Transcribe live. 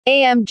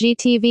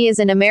Amgtv is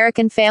an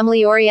American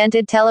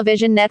family-oriented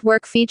television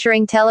network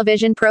featuring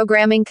television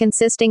programming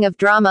consisting of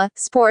drama,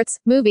 sports,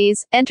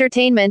 movies,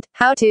 entertainment,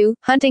 how-to,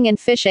 hunting and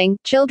fishing,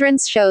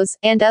 children's shows,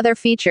 and other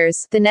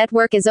features. The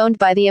network is owned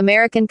by the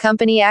American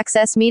company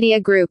Access Media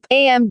Group.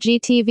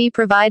 Amgtv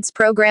provides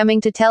programming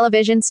to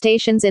television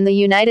stations in the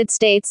United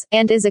States,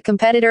 and is a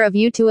competitor of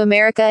U2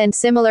 America and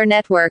similar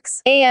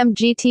networks.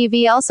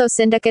 Amgtv also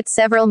syndicates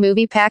several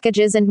movie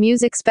packages and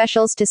music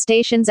specials to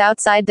stations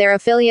outside their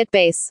affiliate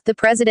base. The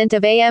president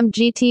of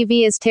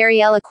Amgtv is Terry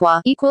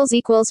Eloqua.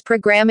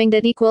 Programming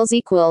at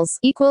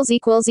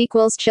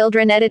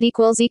children edit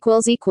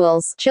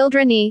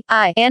children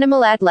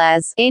Animal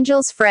Atlas,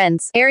 Angels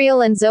Friends,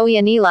 Ariel and Zoe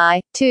and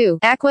Eli, 2,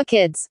 Aqua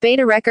Kids,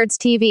 Beta Records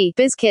TV,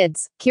 Biz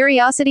Kids,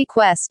 Curiosity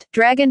Quest,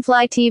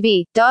 Dragonfly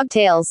TV, Dog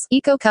Tales,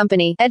 Eco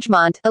Company,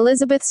 Edgemont,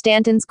 Elizabeth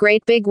Stanton's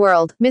Great Big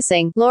World,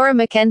 Missing, Laura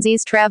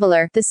Mackenzie's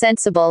Traveler, The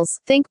Sensibles,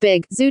 Think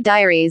Big, Zoo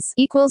Diaries,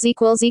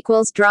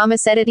 Drama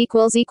Set it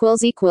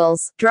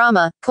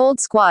Drama, Cold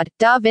Squad,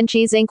 Da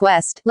Vinci's Inc.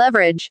 West,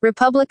 Leverage,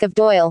 Republic of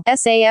Doyle,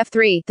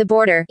 SAF3, The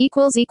Border,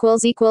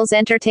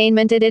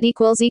 Entertainment it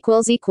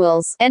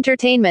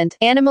Entertainment,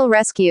 Animal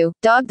Rescue,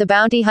 Dog the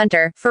Bounty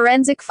Hunter,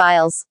 Forensic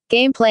Files,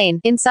 Game Plane,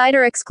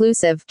 Insider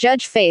Exclusive,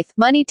 Judge Faith,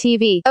 Money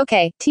TV,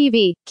 OK,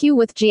 TV, Q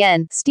with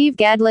GN, Steve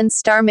Gadlin's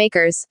Star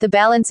Makers, The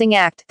Balancing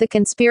Act, The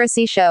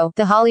Conspiracy Show,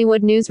 The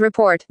Hollywood News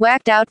Report,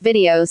 Whacked Out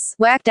Videos,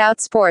 Whacked Out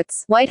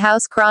Sports, White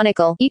House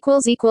Chronicle,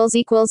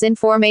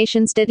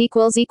 Informations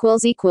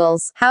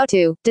How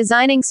to,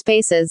 Designing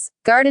Spaces,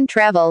 Garden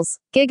Travels,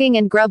 Gigging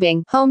and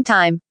Grubbing, Home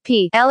Time,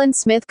 P. Alan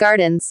Smith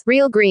Gardens,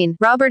 Real Green,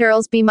 Robert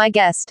Earls Be My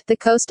Guest, The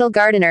Coastal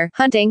Gardener,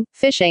 Hunting,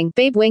 Fishing,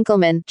 Babe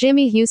Winkleman,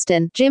 Jimmy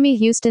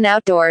Houston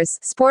Outdoors,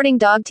 Sporting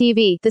Dog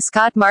TV, The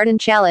Scott Martin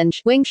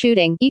Challenge, Wing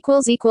Shooting,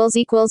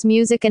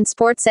 Music and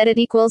Sports Edit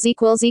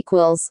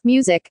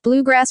Music,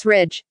 Bluegrass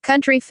Ridge,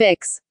 Country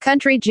Fix,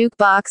 Country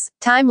Jukebox,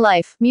 Time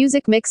Life,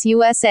 Music Mix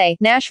USA,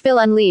 Nashville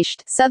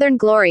Unleashed, Southern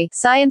Glory,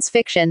 Science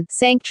Fiction,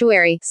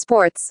 Sanctuary,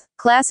 Sports,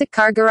 Classic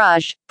Car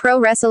Garage, Pro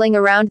Wrestling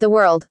Around the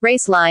World,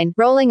 Raceline,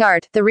 Rolling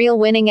Art, The Real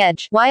Winning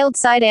Edge, Wild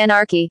Side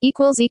Anarchy,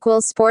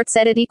 Sports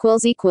Edit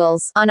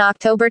On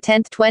October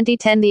 10,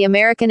 2010, the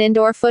American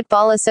Indoor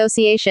Football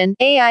Association,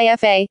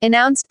 AIFA,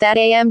 announced that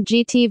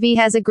Amgtv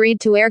has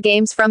agreed to air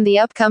games from the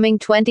upcoming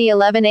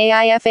 2011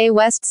 AIFA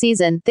West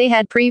season. They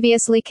had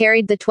previously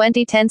carried the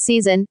 2010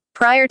 season.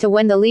 Prior to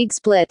when the league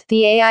split,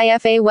 the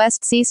AIFA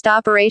West ceased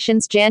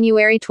operations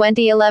January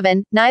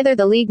 2011. Neither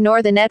the league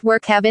nor the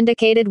network have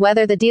indicated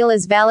whether the deal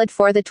is valid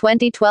for the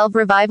 2012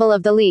 revival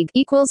of the league.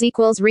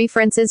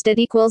 References did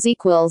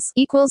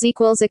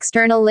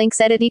External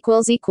links edit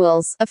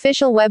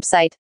Official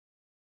website